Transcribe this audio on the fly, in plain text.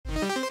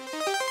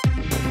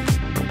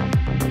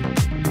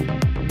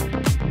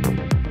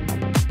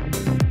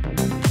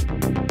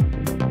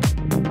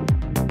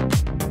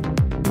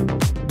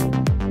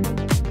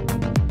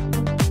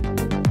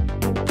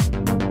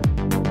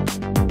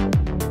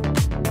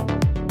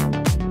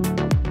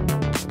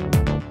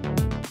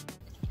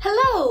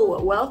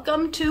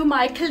welcome to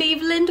my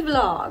Cleveland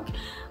vlog.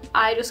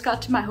 I just got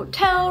to my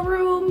hotel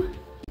room.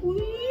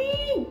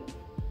 Woo!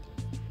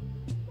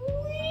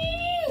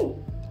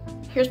 Woo!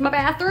 Here's my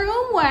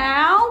bathroom.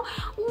 Wow.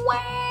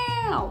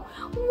 Wow.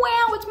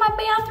 Wow, it's my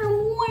bathroom.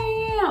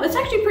 Wow. It's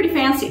actually pretty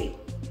fancy.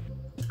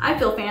 I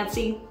feel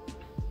fancy.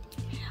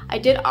 I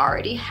did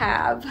already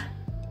have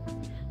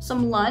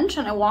some lunch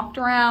and I walked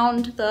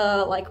around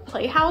the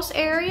playhouse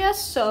area,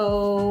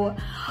 so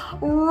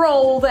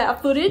roll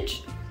that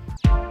footage.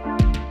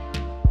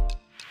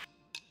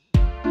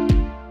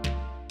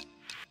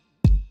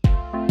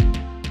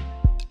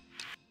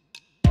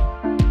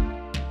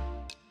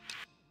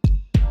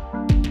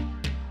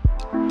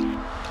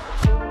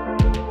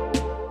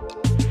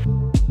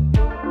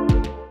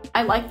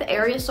 I like the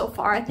area so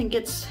far. I think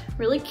it's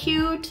really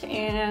cute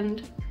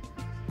and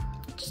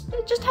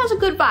it just has a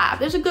good vibe.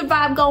 There's a good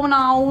vibe going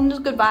on. There's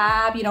a good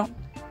vibe, you know.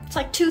 It's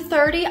like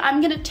 2:30.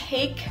 I'm gonna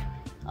take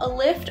a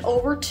lift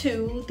over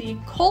to the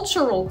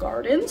cultural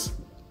gardens.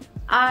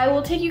 I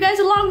will take you guys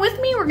along with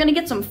me. We're gonna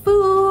get some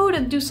food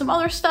and do some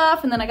other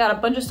stuff, and then I got a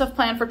bunch of stuff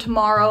planned for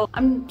tomorrow.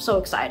 I'm so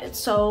excited.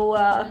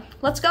 So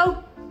let's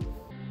go.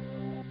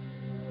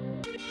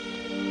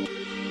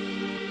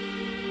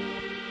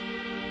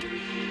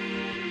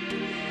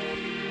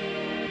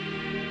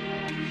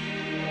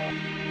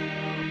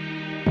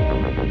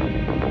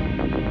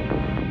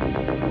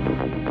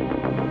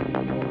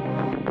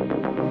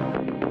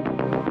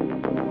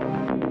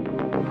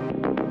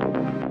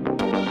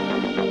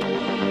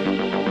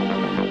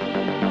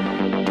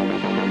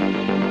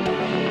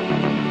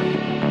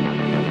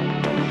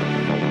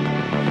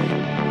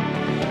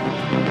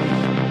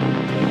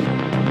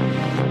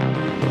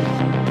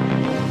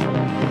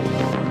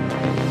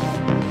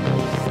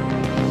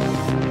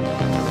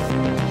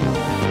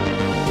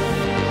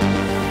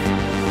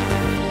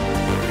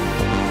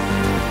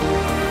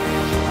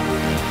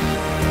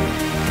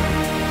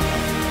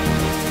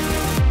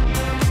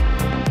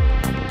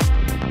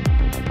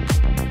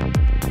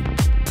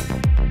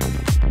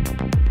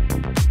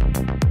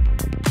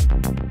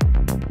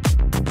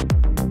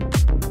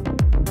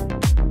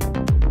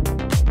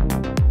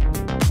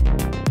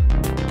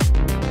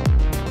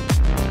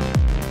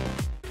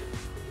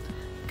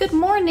 Good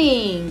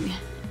morning.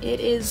 It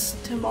is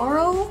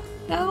tomorrow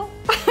now.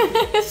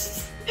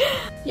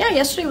 Yeah,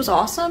 yesterday was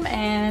awesome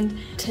and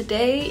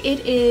today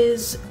it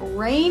is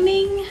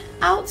raining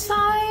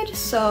outside,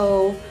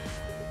 so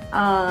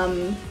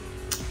I'm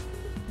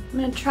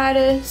gonna try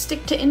to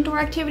stick to indoor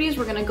activities.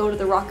 We're gonna go to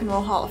the Rock and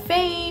Roll Hall of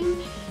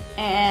Fame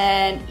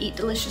and eat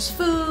delicious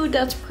food.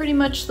 That's pretty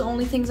much the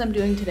only things I'm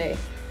doing today.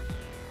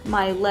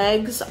 My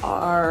legs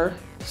are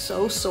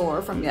so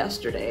sore from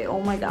yesterday, oh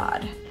my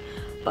god.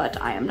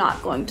 But I am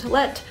not going to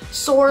let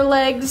sore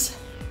legs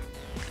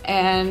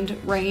and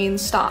rain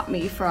stop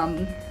me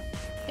from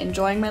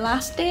enjoying my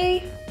last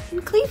day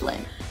in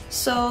Cleveland.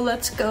 So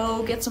let's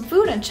go get some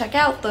food and check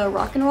out the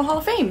Rock and Roll Hall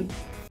of Fame.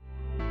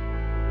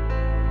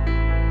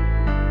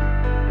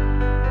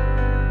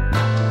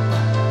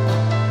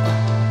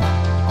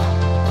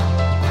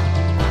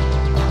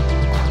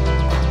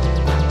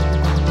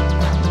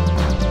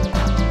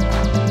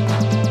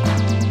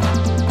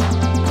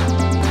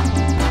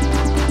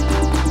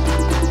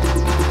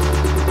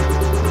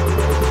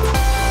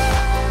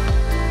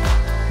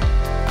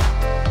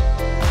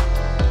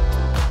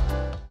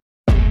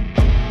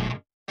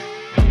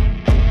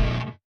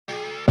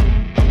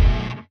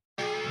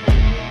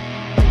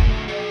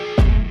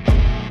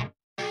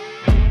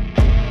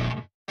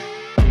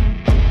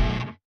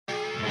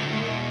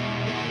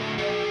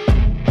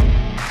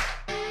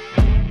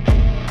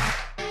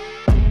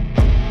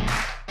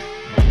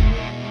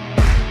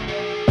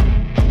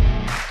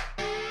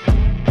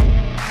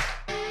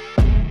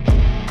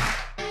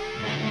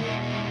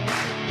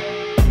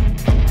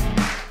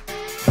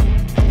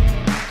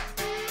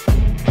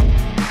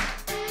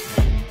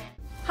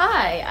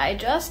 I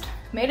just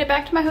made it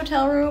back to my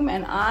hotel room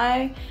and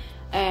I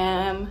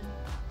am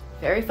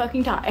very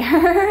fucking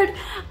tired.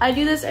 I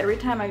do this every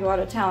time I go out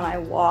of town. I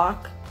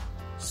walk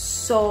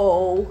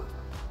so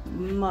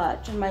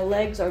much and my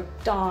legs are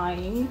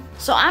dying.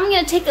 So I'm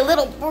gonna take a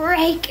little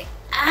break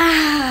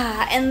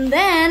and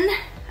then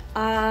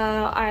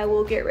I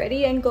will get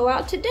ready and go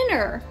out to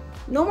dinner.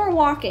 No more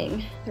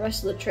walking the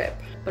rest of the trip,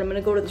 but I'm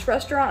gonna go to this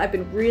restaurant. I've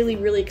been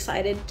really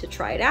excited to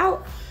try it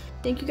out.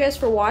 Thank you guys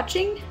for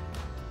watching.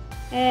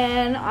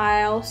 And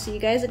I'll see you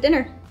guys at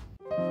dinner.